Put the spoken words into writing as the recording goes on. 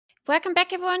Welcome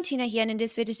back everyone, Tina here, and in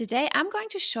this video today I'm going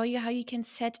to show you how you can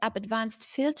set up advanced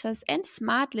filters and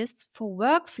smart lists for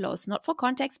workflows, not for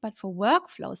contacts but for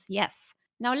workflows, yes.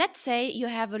 Now let's say you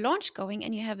have a launch going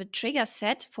and you have a trigger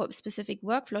set for a specific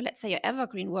workflow, let's say your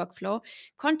evergreen workflow,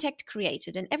 contact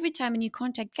created, and every time a new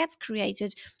contact gets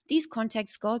created, these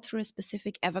contacts go through a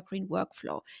specific evergreen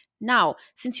workflow. Now,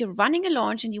 since you're running a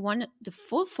launch and you want the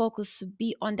full focus to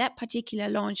be on that particular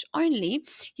launch only,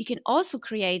 you can also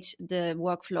create the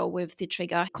workflow with the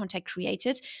trigger contact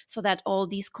created so that all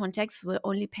these contacts will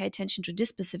only pay attention to this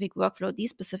specific workflow,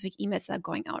 these specific emails that are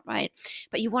going out, right?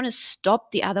 But you want to stop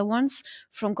the other ones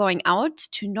from going out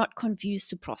to not confuse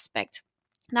the prospect.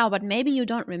 Now, but maybe you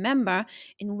don't remember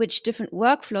in which different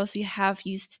workflows you have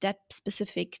used that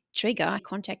specific trigger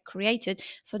contact created.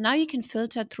 So now you can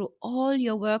filter through all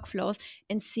your workflows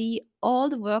and see all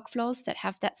the workflows that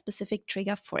have that specific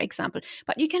trigger, for example.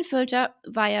 But you can filter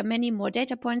via many more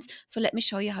data points. So let me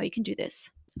show you how you can do this.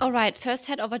 All right, first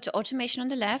head over to automation on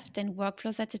the left, then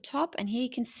workflows at the top, and here you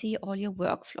can see all your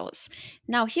workflows.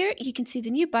 Now here you can see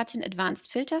the new button, advanced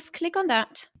filters. Click on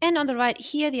that. And on the right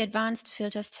here, the advanced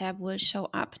filters tab will show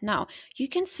up. Now you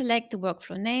can select the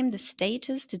workflow name, the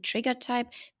status, the trigger type,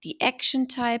 the action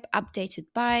type, updated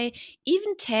by,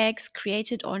 even tags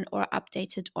created on or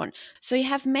updated on. So you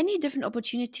have many different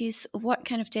opportunities what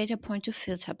kind of data point to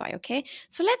filter by, okay?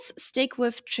 So let's stick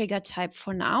with trigger type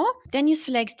for now. Then you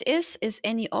select is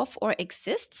any off or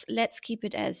exists. Let's keep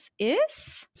it as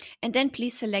is. And then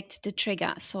please select the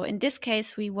trigger. So in this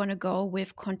case, we want to go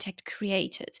with contact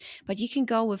created, but you can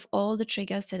go with all the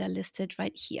triggers that are listed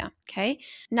right here, okay?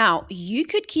 Now, you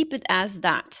could keep it as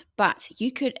that, but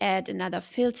you could add another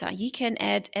filter. You can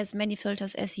add as many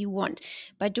filters as you want.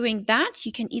 By doing that,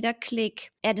 you can either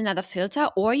click add another filter,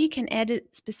 or you can add a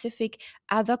specific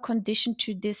other condition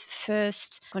to this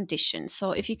first condition.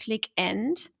 So if you click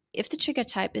end, if the trigger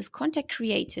type is contact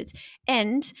created,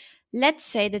 and let's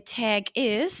say the tag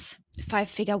is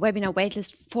 5-figure webinar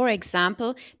waitlist, for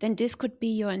example, then this could be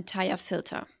your entire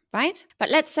filter, right? But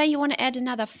let's say you want to add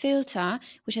another filter,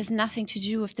 which has nothing to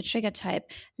do with the trigger type.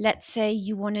 Let's say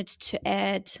you wanted to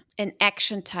add an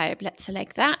action type. Let's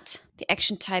select that. The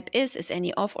action type is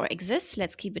any off or exists.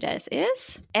 Let's keep it as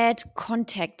is. Add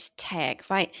contact tag,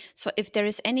 right? So if there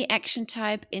is any action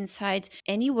type inside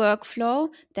any workflow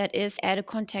that is add a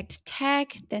contact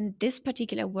tag, then this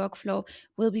particular workflow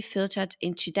will be filtered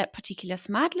into that particular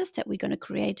smart list that we're going to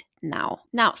create now.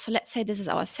 So let's say this is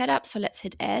our setup. So let's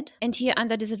hit add. And here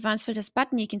under this advanced filters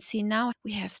button, you can see now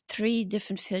we have 3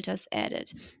 different filters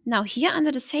added. Now here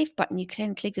under the save button, you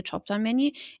can click the drop down menu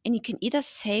and you can either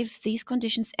save these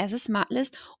conditions as a smart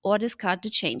list or discard the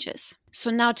changes. So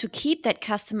now to keep that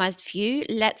customized view,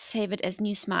 let's save it as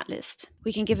new smart list.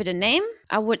 We can give it a name.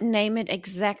 I would name it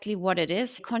exactly what it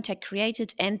is, contact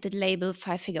created, and the label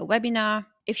 5-figure webinar.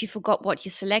 If you forgot what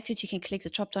you selected, you can click the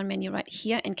drop-down menu right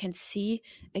here and can see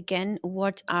again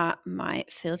what are my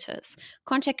filters.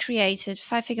 Contact created,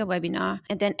 5-figure webinar,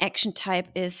 and then action type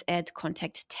is add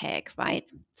contact tag, right?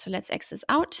 So let's X this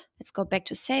out. Let's go back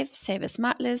to save as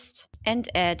smart list, and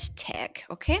add tag,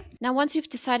 okay? Now once you've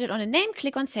decided on a name,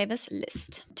 click on save as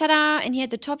list. Ta-da! And here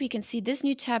at the top, you can see this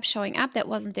new tab showing up that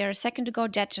wasn't there a second ago.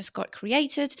 That just got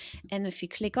created. And if you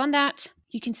click on that,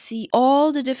 you can see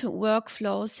all the different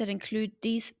workflows that include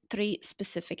these 3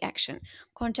 specific action.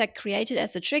 Contact created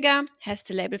as a trigger, has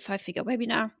the label 5-figure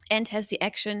webinar, and has the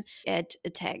action add a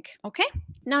tag, okay?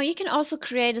 Now you can also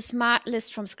create a smart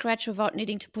list from scratch without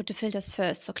needing to put the filters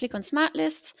first. So click on smart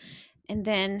list, and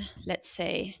then let's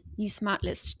say new smart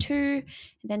list 2, and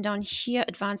then down here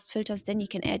advanced filters, then you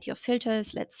can add your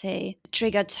filters. Let's say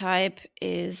trigger type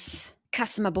is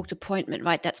customer booked appointment,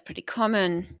 right? That's pretty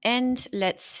common. And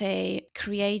let's say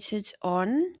created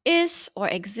on is or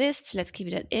exists. Let's keep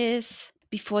it at is.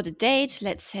 Before the date,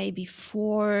 let's say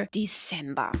before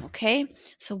December, okay?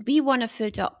 So we want to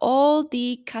filter all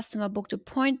the customer booked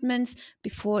appointments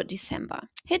before December.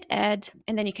 Hit add,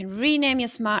 and then you can rename your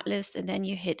smart list, and then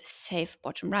you hit save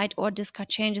bottom right, or discard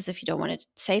changes if you don't want to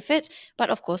save it. But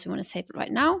of course, we want to save it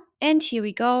right now. And here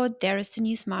we go. There is the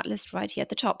new smart list right here at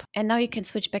the top. And now you can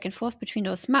switch back and forth between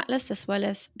those smart lists as well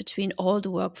as between all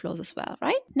the workflows as well,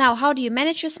 right? Now, how do you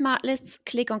manage your smart lists?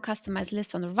 Click on customize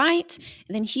list on the right.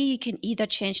 And then here you can either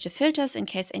change the filters in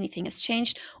case anything has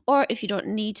changed, or if you don't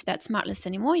need that smart list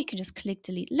anymore, you can just click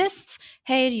delete lists.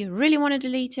 Hey, do you really want to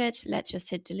delete it? Let's just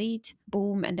hit delete,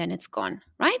 boom, and then it's gone,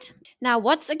 right? Now,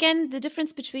 what's again the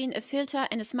difference between a filter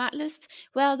and a smart list?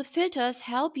 Well, the filters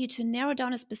help you to narrow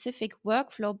down a specific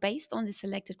workflow based on the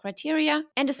selected criteria,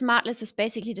 and a smart list is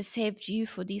basically the saved view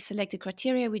for these selected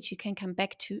criteria, which you can come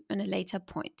back to on a later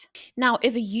point. Now,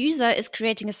 if a user is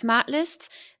creating a smart list,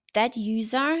 that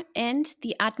user and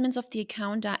the admins of the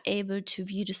account are able to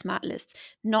view the smart lists,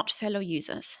 not fellow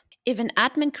users. If an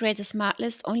admin creates a smart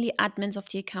list, only admins of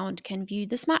the account can view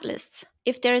the smart lists.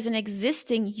 If there is an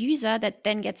existing user that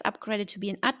then gets upgraded to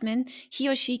be an admin, he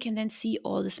or she can then see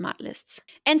all the smart lists.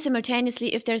 And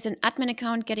simultaneously, if there's an admin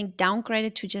account getting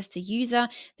downgraded to just a user,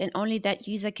 then only that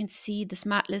user can see the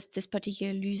smart list this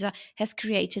particular user has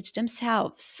created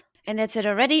themselves. And that's it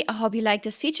already. I hope you liked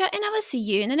this feature, and I will see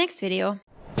you in the next video.